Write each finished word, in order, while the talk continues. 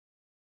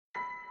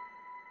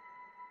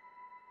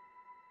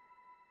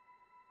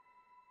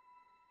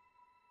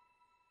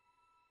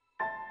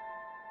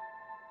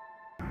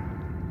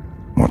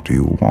What do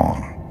you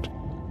want?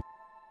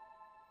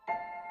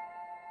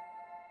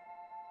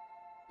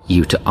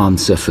 You to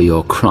answer for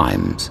your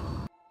crimes.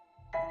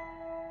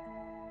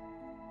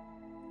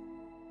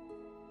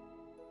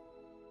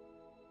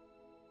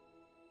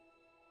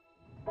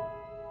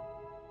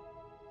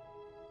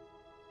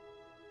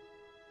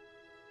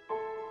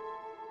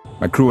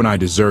 My crew and I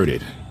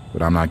deserted,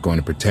 but I'm not going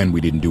to pretend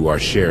we didn't do our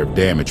share of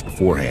damage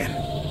beforehand.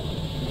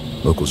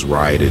 Locals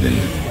rioted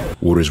and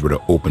orders were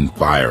to open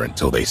fire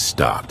until they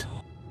stopped.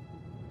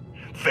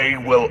 They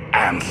will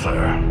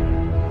answer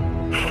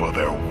for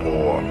their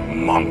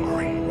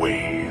war-mongering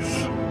ways.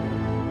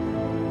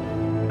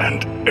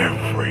 And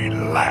every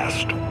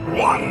last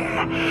one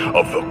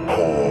of the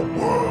core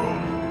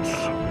worlds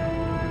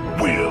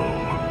will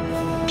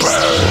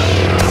burn.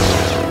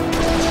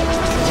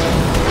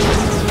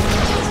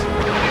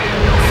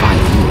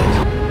 5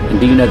 years. And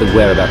do you know the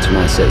whereabouts of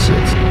my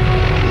associates?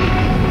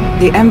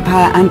 The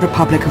Empire and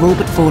Republic have all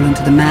but fallen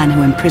to the man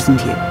who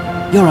imprisoned you.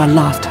 You're our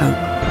last hope.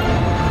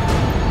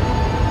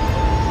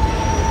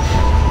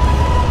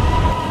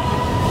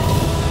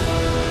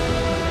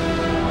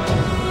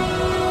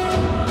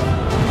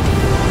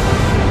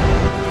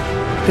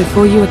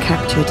 Before you were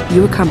captured,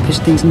 you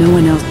accomplished things no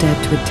one else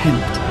dared to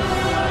attempt.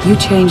 You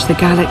changed the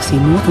galaxy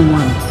more than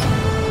once,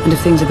 and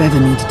if things have ever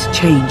needed to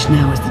change,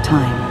 now is the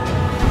time.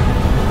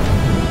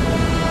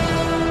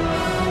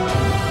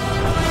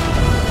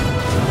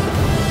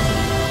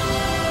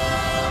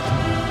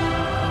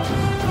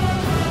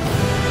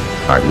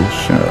 I will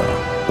share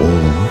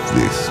all of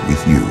this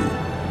with you.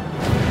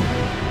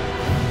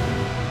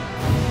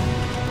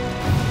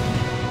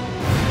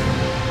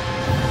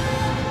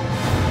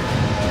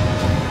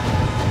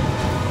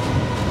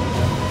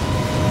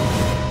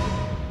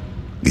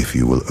 If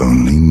you will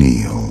only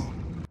kneel.